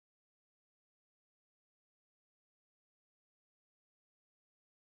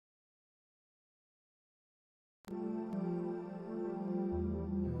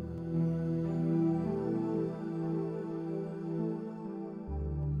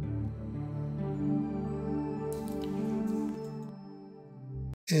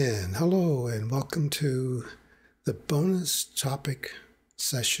And hello and welcome to the bonus topic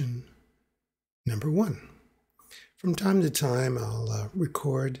session number 1. From time to time I'll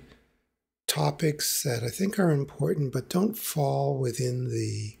record topics that I think are important but don't fall within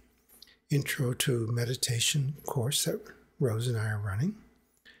the Intro to Meditation course that Rose and I are running,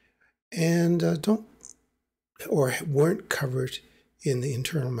 and weren't covered in the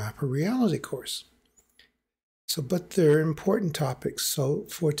Internal Map of Reality course. But they're important topics. So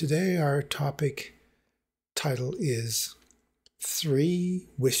for today, our topic title is 3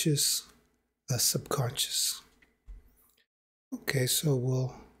 Wishes, the Subconscious. Okay, so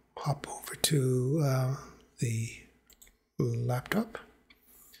we'll hop over to the laptop.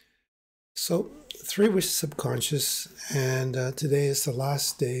 So 3 Wishes Subconscious, and today is the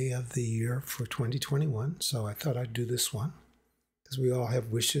last day of the year for 2021. So I thought I'd do this one because we all have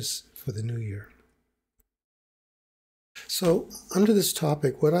wishes for the new year. So under this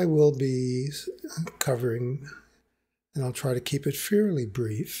topic, what I will be covering, and I'll try to keep it fairly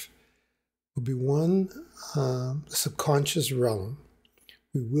brief, will be the subconscious realm.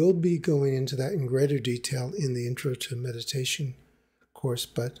 We will be going into that in greater detail in the Intro to Meditation course,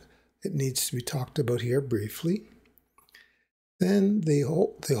 but it needs to be talked about here briefly. Then the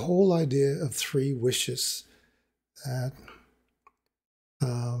whole idea of 3 wishes that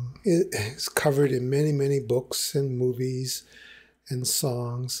it is covered in many books and movies and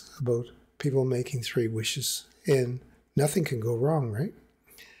songs about people making 3 wishes, and nothing can go wrong, right?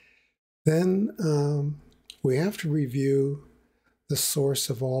 Then we have to review the source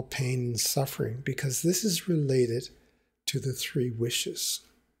of all pain and suffering, because this is related to the 3 wishes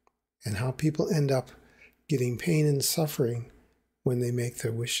and how people end up getting pain and suffering when they make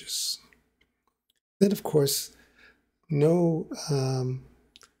their wishes. Then, of course, no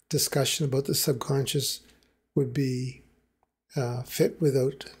discussion about the subconscious would be fit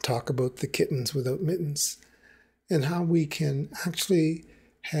without talk about the kittens without mittens, and how we can actually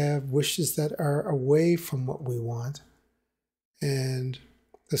have wishes that are away from what we want, and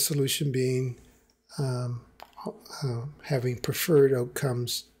the solution being having preferred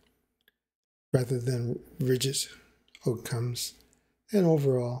outcomes rather than rigid outcomes, and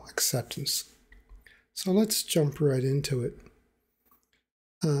overall acceptance. So let's jump right into it.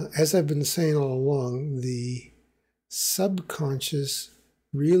 As I've been saying all along, the subconscious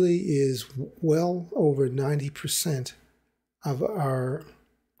really is well over 90% of our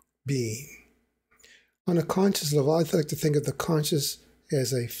being. On a conscious level, I like to think of the conscious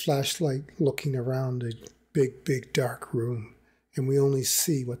as a flashlight looking around a big dark room, and we only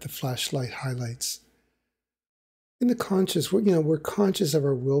see what the flashlight highlights. In the conscious, we're conscious of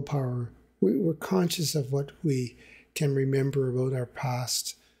our willpower. We're conscious of what we can remember about our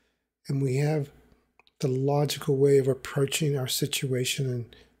past, and we have the logical way of approaching our situation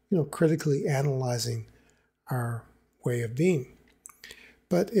and critically analyzing our way of being.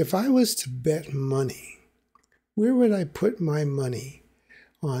 But if I was to bet money, where would I put my money?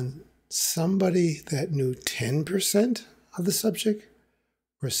 On somebody that knew 10% of the subject,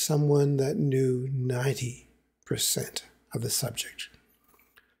 or someone that knew 90% of the subject?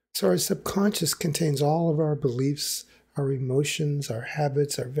 So our subconscious contains all of our beliefs, our emotions, our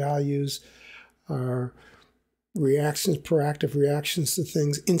habits, our values, our reactions, proactive reactions to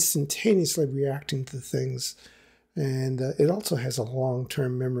things, instantaneously reacting to things. And it also has a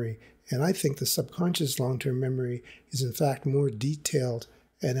long-term memory. And I think the subconscious long-term memory is in fact more detailed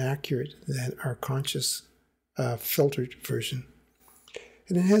and accurate than our conscious filtered version.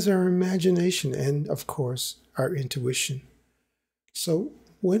 And it has our imagination and, of course, our intuition. So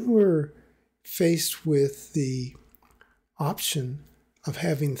when we're faced with the option of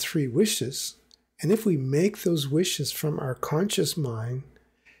having 3 wishes, and if we make those wishes from our conscious mind,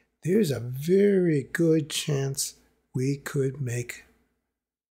 there's a very good chance we could make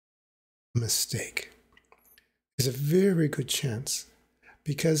a mistake. There's a very good chance,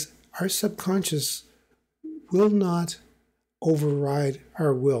 because our subconscious will not override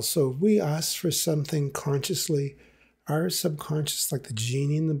our will. So if we ask for something consciously, our subconscious, like the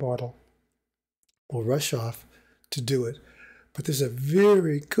genie in the bottle, will rush off to do it. But there's a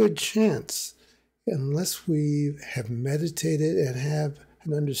very good chance, unless we have meditated and have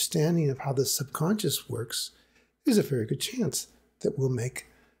an understanding of how the subconscious works, there's a very good chance that we'll make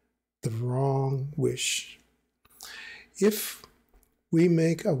the wrong wish. If we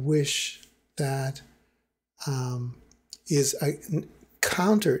make a wish that is a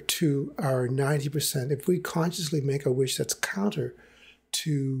counter to our 90%, if we consciously make a wish that's counter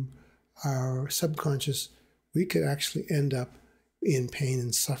to our subconscious, we could actually end up in pain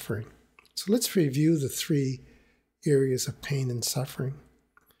and suffering. So let's review the 3 areas of pain and suffering.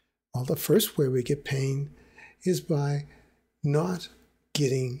 Well, the first way we get pain is by not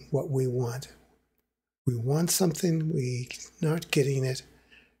getting what we want. We want something, we're not getting it,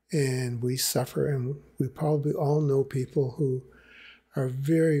 and we suffer. And we probably all know people who are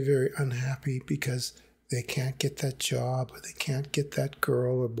very, very unhappy because they can't get that job, or they can't get that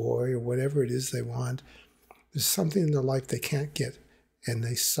girl or boy or whatever it is they want. There's something in their life they can't get, and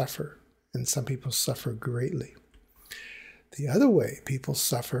they suffer. And some people suffer greatly. The other way people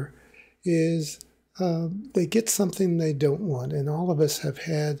suffer is they get something they don't want. And all of us have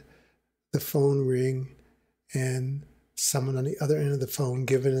had the phone ring and someone on the other end of the phone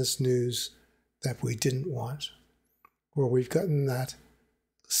giving us news that we didn't want. Or we've gotten that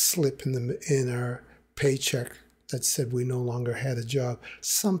slip in our paycheck that said we no longer had a job.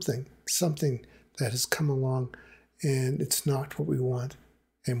 Something that has come along and it's not what we want,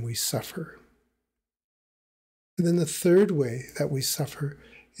 and we suffer. And then the third way that we suffer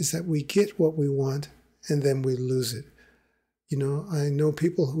is that we get what we want and then we lose it. You know, I know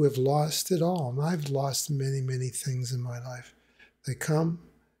people who have lost it all, and I've lost many, many things in my life. They come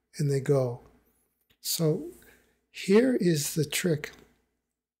and they go. So here is the trick,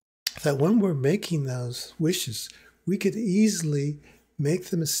 that when we're making those wishes, we could easily make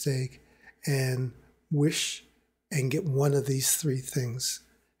the mistake and wish and get one of these three things.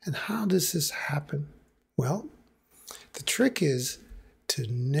 And how does this happen? Well, the trick is to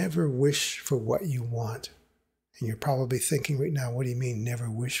never wish for what you want. And you're probably thinking right now, what do you mean, never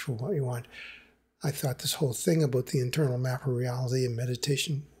wish for what you want? I thought this whole thing about the internal map of reality and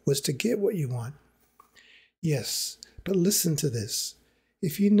meditation was to get what you want. Yes, but listen to this.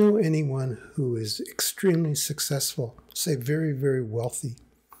 If you know anyone who is extremely successful, say very, very wealthy,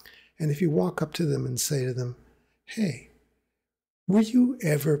 and if you walk up to them and say to them, hey, were you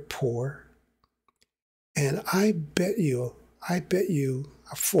ever poor? And I bet you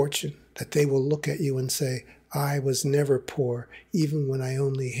a fortune that they will look at you and say, I was never poor, even when I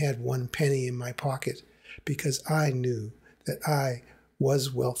only had 1 penny in my pocket, because I knew that I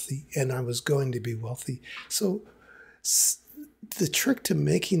was wealthy and I was going to be wealthy. So the trick to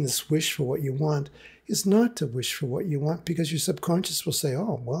making this wish for what you want is not to wish for what you want, because your subconscious will say,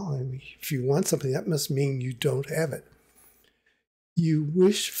 oh, well, if you want something, that must mean you don't have it. You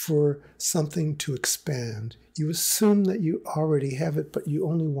wish for something to expand. You assume that you already have it, but you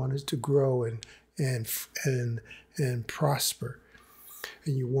only want it to grow and prosper.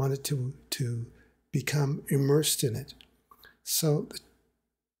 And you want it to become immersed in it. So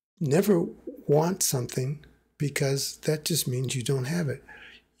never want something, because that just means you don't have it.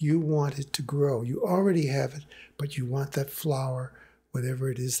 You want it to grow. You already have it, but you want that flower,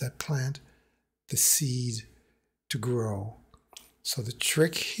 whatever it is, that plant, the seed, to grow. So the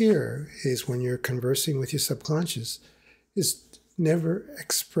trick here is, when you're conversing with your subconscious, is never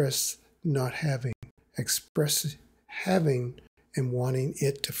express not having. Express having and wanting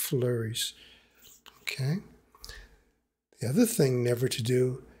it to flourish. Okay? The other thing never to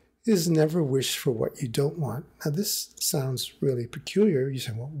do is never wish for what you don't want. Now, this sounds really peculiar. You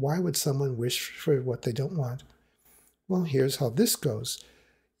say, well, why would someone wish for what they don't want? Well, here's how this goes.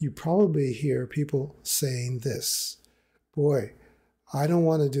 You probably hear people saying this, boy, I don't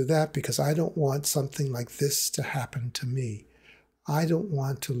want to do that because I don't want something like this to happen to me. I don't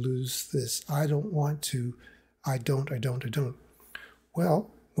want to lose this. I don't.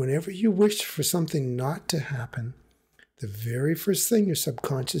 Well, whenever you wish for something not to happen, the very first thing your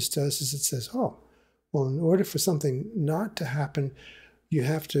subconscious does is it says, oh, well, in order for something not to happen, you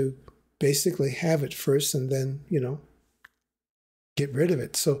have to basically have it first and then, get rid of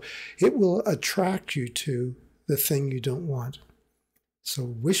it. So it will attract you to the thing you don't want. So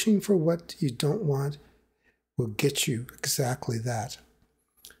wishing for what you don't want will get you exactly that.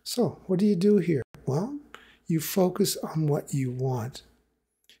 So what do you do here? Well, you focus on what you want.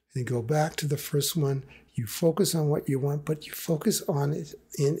 And go back to the first one. You focus on what you want, but you focus on it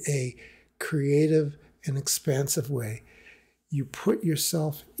in a creative and expansive way. You put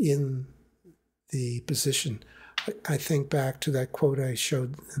yourself in the position. I think back to that quote I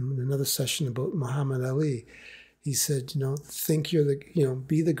showed in another session about Muhammad Ali. He said, think you're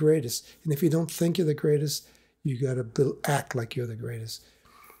be the greatest. And if you don't think you're the greatest, you got to act like you're the greatest.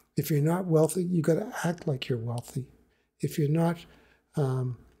 If you're not wealthy, you got to act like you're wealthy. If you're not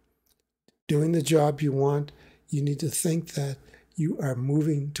doing the job you want, you need to think that you are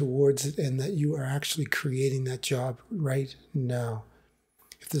moving towards it and that you are actually creating that job right now.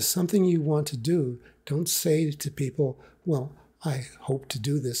 If there's something you want to do, don't say to people, well, I hope to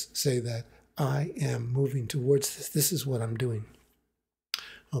do this. Say that I am moving towards this. This is what I'm doing.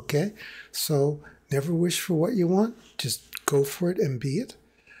 Okay? So never wish for what you want. Just go for it and be it.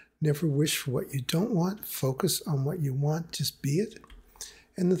 Never wish for what you don't want. Focus on what you want. Just be it.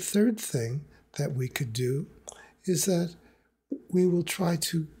 And the third thing that we could do is that we will try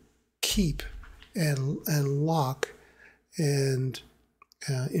to keep and lock and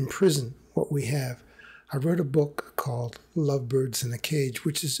imprison what we have. I wrote a book called Lovebirds in a Cage,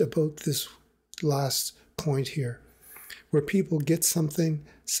 which is about this last point here, where people get something,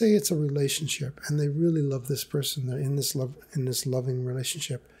 say it's a relationship, and they really love this person, they're in this loving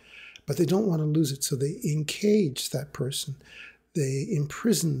relationship, but they don't want to lose it, so they encage that person, they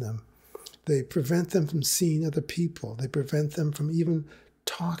imprison them, they prevent them from seeing other people, they prevent them from even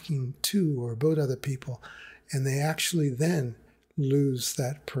talking to or about other people, and they actually then lose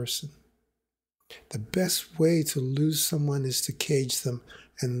that person. The best way to lose someone is to cage them,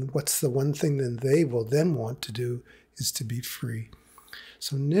 and what's the one thing that they will then want to do is to be free.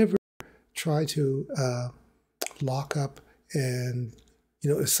 So never try to lock up, and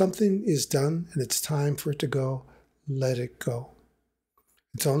if something is done and it's time for it to go, let it go.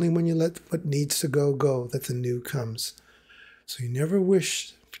 It's only when you let what needs to go that the new comes. So you never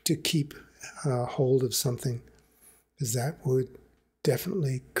wish to keep hold of something, because that would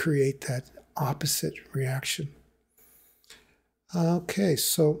definitely create that opposite reaction. Okay,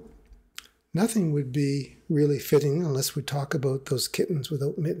 so nothing would be really fitting unless we talk about those kittens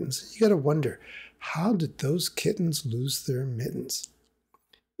without mittens. You got to wonder, how did those kittens lose their mittens?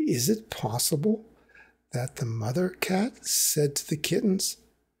 Is it possible that the mother cat said to the kittens,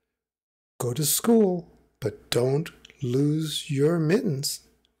 "Go to school, but don't lose your mittens"?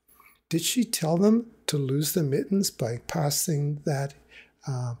 Did she tell them to lose the mittens by passing that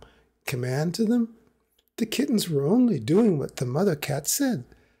command to them? The kittens were only doing what the mother cat said,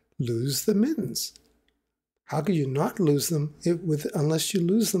 lose the mittens. How could you not lose them unless you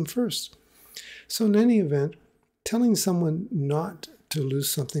lose them first? So in any event, telling someone not to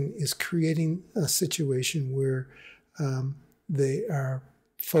lose something is creating a situation where they are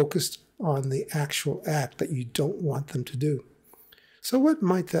focused on the actual act that you don't want them to do. So what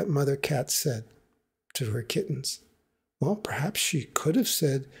might that mother cat said to her kittens? Well, perhaps she could have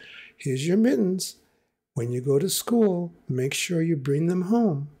said, "Here's your mittens. When you go to school, make sure you bring them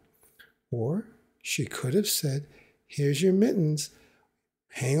home." Or she could have said, "Here's your mittens.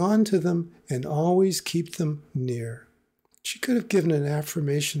 Hang on to them and always keep them near." She could have given an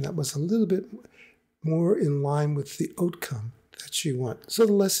affirmation that was a little bit more in line with the outcome that she wants. So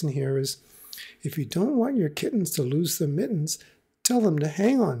the lesson here is, if you don't want your kittens to lose their mittens, tell them to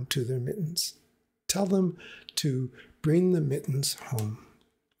hang on to their mittens. Tell them to bring the mittens home.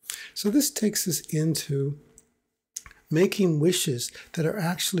 So this takes us into making wishes that are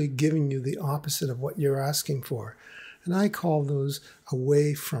actually giving you the opposite of what you're asking for. And I call those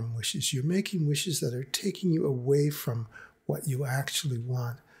away from wishes. You're making wishes that are taking you away from what you actually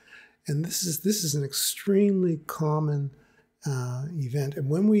want. And this is an extremely common event. And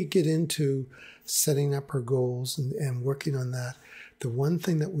when we get into setting up our goals and working on that, the one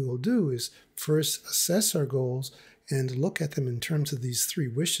thing that we will do is first assess our goals and look at them in terms of these three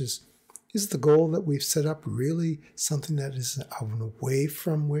wishes. Is the goal that we've set up really something that is an away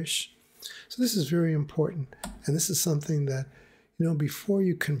from wish? So this is very important. And this is something that, before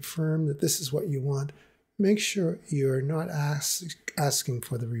you confirm that this is what you want, make sure you're not asking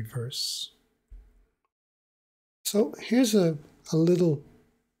for the reverse. So here's a little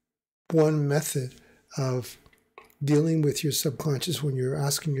one method of dealing with your subconscious when you're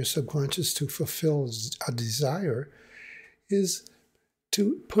asking your subconscious to fulfill a desire, is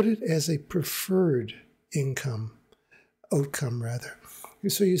to put it as a preferred outcome rather.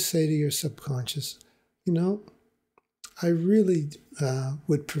 So you say to your subconscious, I really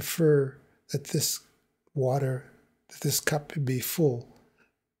would prefer that this cup be full.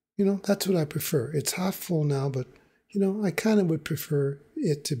 That's what I prefer. It's half full now, but, I kind of would prefer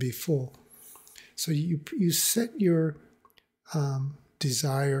it to be full. So you set your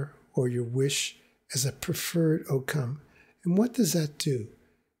desire or your wish as a preferred outcome. And what does that do?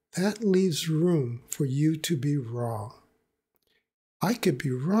 That leaves room for you to be wrong. I could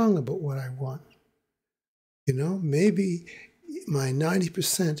be wrong about what I want. Maybe my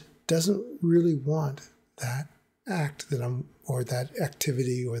 90% doesn't really want that act or that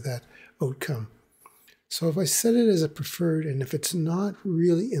activity or that outcome. So if I set it as a preferred, and if it's not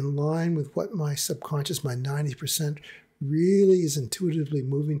really in line with what my subconscious, my 90%, really is intuitively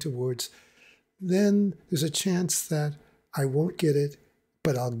moving towards, then there's a chance that I won't get it,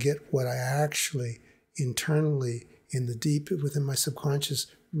 but I'll get what I actually internally in the deep within my subconscious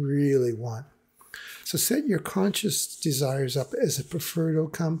really want. So set your conscious desires up as a preferred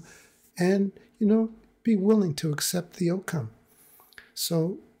outcome and, be willing to accept the outcome.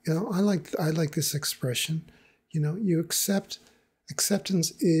 So I like this expression. You accept.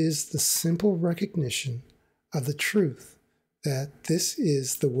 Acceptance is the simple recognition of the truth that this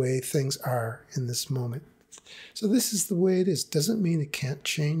is the way things are in this moment. So this is the way it is. Doesn't mean it can't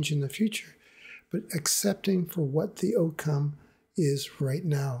change in the future, but accepting for what the outcome is right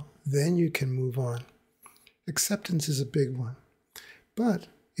now. Then you can move on. Acceptance is a big one. But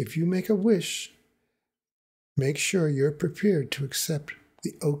if you make a wish, make sure you're prepared to accept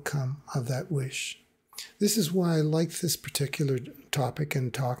the outcome of that wish. This is why I like this particular topic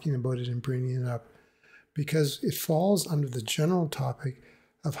and talking about it and bringing it up, because it falls under the general topic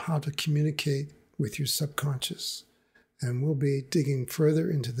of how to communicate with your subconscious. And we'll be digging further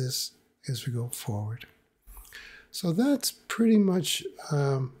into this as we go forward. So that's pretty much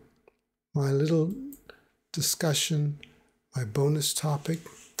my little discussion, my bonus topic.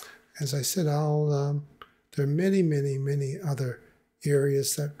 As I said, there are many, many, many other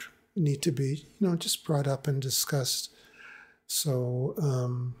areas that need to be, just brought up and discussed. So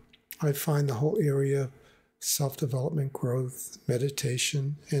I find the whole area of self-development, growth,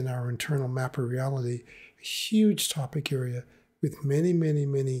 meditation, and our internal map of reality a huge topic area with many, many,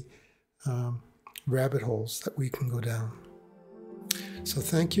 many rabbit holes that we can go down. So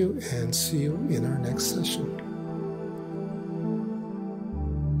thank you, and see you in our next session.